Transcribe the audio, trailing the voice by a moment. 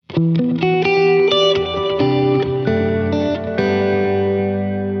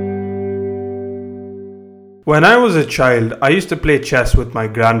When I was a child, I used to play chess with my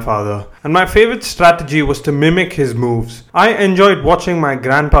grandfather, and my favorite strategy was to mimic his moves. I enjoyed watching my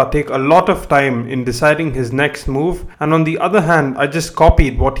grandpa take a lot of time in deciding his next move, and on the other hand, I just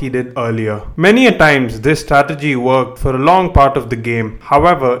copied what he did earlier. Many a times, this strategy worked for a long part of the game.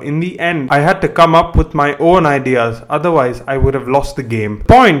 However, in the end, I had to come up with my own ideas, otherwise I would have lost the game. The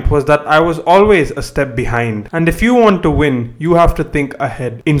point was that I was always a step behind, and if you want to win, you have to think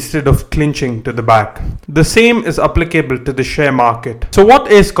ahead instead of clinching to the back. The same is applicable to the share market. So what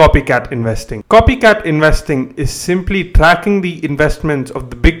is copycat investing? Copycat investing is simply tracking the investments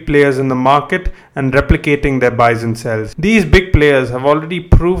of the big players in the market and replicating their buys and sells. These big players have already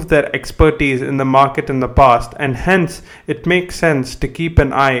proved their expertise in the market in the past, and hence it makes sense to keep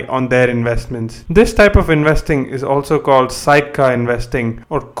an eye on their investments. This type of investing is also called sidecar investing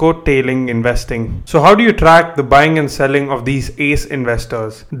or coattailing investing. So how do you track the buying and selling of these ace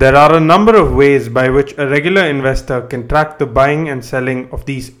investors? There are a number of ways by which a regular investor can track the buying and selling of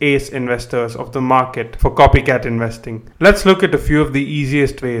these ace investors of the market for copycat investing. Let's look at a few of the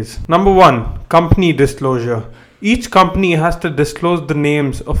easiest ways. Number 1, company disclosure. Each company has to disclose the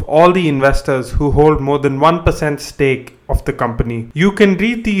names of all the investors who hold more than 1% stake of the company. You can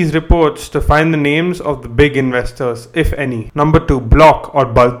read these reports to find the names of the big investors, if any. Number 2, block or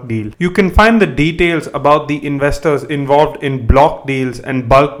bulk deal. You can find the details about the investors involved in block deals and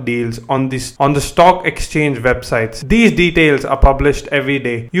bulk deals on the stock exchange websites. These details are published every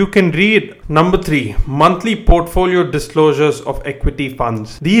day. You can read. Number 3, monthly portfolio disclosures of equity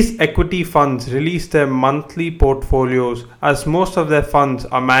funds. These equity funds release their monthly portfolios, as most of their funds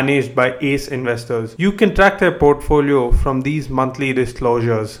are managed by ace investors. You can track their portfolio from these monthly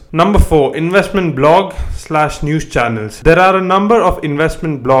disclosures. Number 4, investment blog/news channels. There are a number of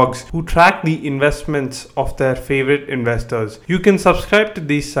investment blogs who track the investments of their favorite investors. You can subscribe to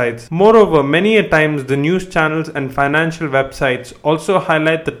these sites. Moreover, many a times the news channels and financial websites also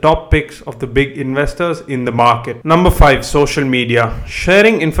highlight the top picks of the big investors in the market. Number 5, social media.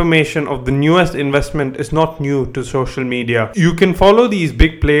 Sharing information of the newest investment is not new to social media. You can follow these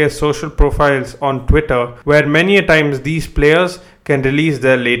big players' social profiles on Twitter, where many a times these players can release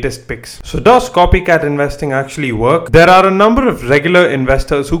their latest picks. So does copycat investing actually work? There are a number of regular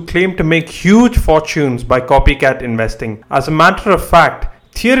investors who claim to make huge fortunes by copycat investing. As a matter of fact,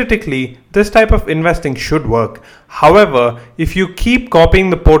 theoretically, this type of investing should work. However, if you keep copying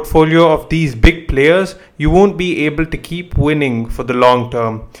the portfolio of these big players, you won't be able to keep winning for the long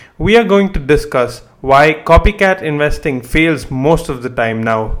term. We are going to discuss why copycat investing fails most of the time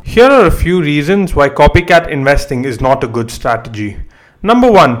now. Here are a few reasons why copycat investing is not a good strategy.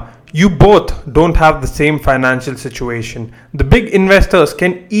 Number 1, you both don't have the same financial situation. The big investors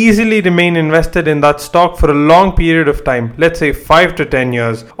can easily remain invested in that stock for a long period of time, let's say 5 to 10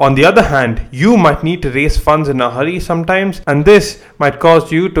 years. On the other hand, you might need to raise funds in a hurry sometimes, and this might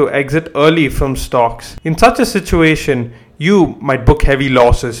cause you to exit early from stocks. In such a situation, you might book heavy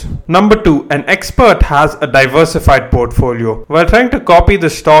losses. Number 2, an expert has a diversified portfolio. While trying to copy the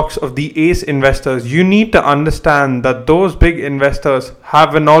stocks of the ace investors, you need to understand that those big investors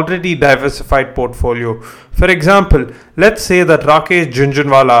have an already diversified portfolio. For example, let's say that Rakesh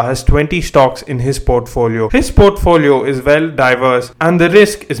Jhunjhunwala has 20 stocks in his portfolio. His portfolio is well diverse and the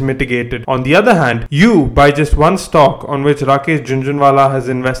risk is mitigated. On the other hand, you buy just one stock on which Rakesh Jhunjhunwala has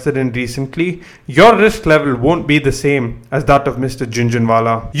invested in recently, your risk level won't be the same as that of Mr.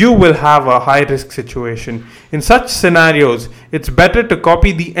 Jhunjhunwala. You will have a high risk situation. In such scenarios, it's better to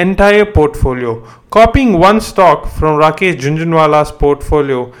copy the entire portfolio. Copying one stock from Rakesh Jhunjhunwala's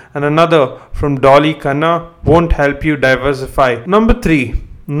portfolio and another from Dolly Khanna won't help you diversify. Number 3,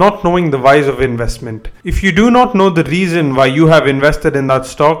 not knowing the whys of investment. If you do not know the reason why you have invested in that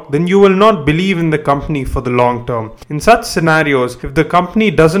stock, then you will not believe in the company for the long term. In such scenarios, if the company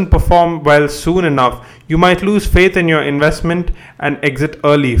doesn't perform well soon enough, you might lose faith in your investment and exit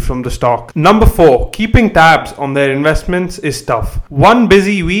early from the stock. Number 4, keeping tabs on their investments is tough. One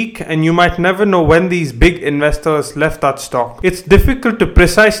busy week and you might never know when these big investors left that stock. It's difficult to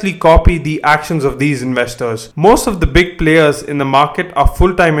precisely copy the actions of these investors. Most of the big players in the market are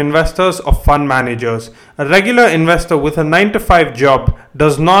full-time investors or fund managers. A regular investor with a 9-to-5 job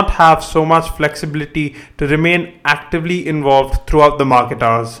does not have so much flexibility to remain actively involved throughout the market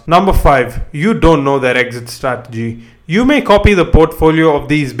hours. Number 5, you don't know their exit strategy. You may copy the portfolio of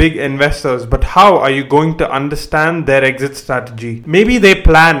these big investors, but how are you going to understand their exit strategy? Maybe they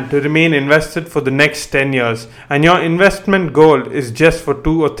plan to remain invested for the next 10 years and your investment goal is just for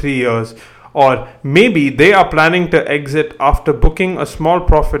 2 or 3 years. or maybe they are planning to exit after booking a small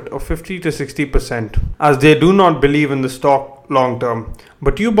profit of 50 to 60%, as they do not believe in the stock long term.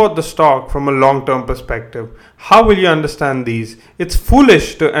 But you bought the stock from a long term perspective. How will you understand these? It's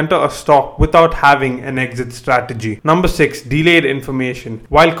foolish to enter a stock without having an exit strategy. Number 6, delayed information.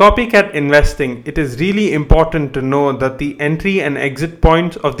 While copycat investing, it is really important to know that the entry and exit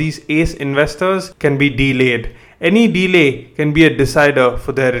points of these ace investors can be delayed. Any delay can be a decider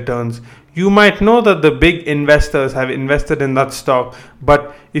for their returns. You might know that the big investors have invested in that stock,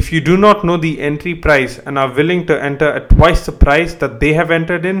 but if you do not know the entry price and are willing to enter at twice the price that they have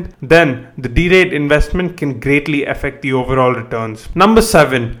entered in, then the delayed investment can greatly affect the overall returns. Number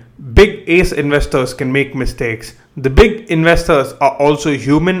 7, big ace investors can make mistakes. The big investors are also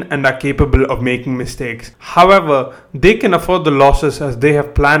human and are capable of making mistakes. However, they can afford the losses as they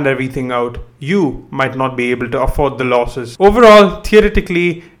have planned everything out. You might not be able to afford the losses. Overall,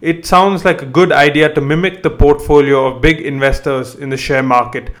 theoretically, it sounds like a good idea to mimic the portfolio of big investors in the share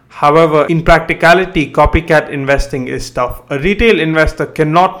market. However, in practicality, copycat investing is tough. A retail investor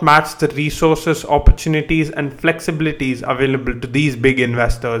cannot match the resources, opportunities, and flexibilities available to these big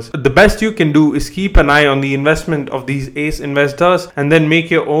investors. The best you can do is keep an eye on the investment of these ace investors and then make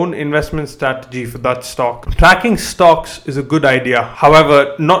your own investment strategy for that stock. Tracking stocks is a good idea.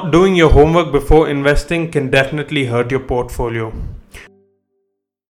 However, not doing your homework before investing can definitely hurt your portfolio.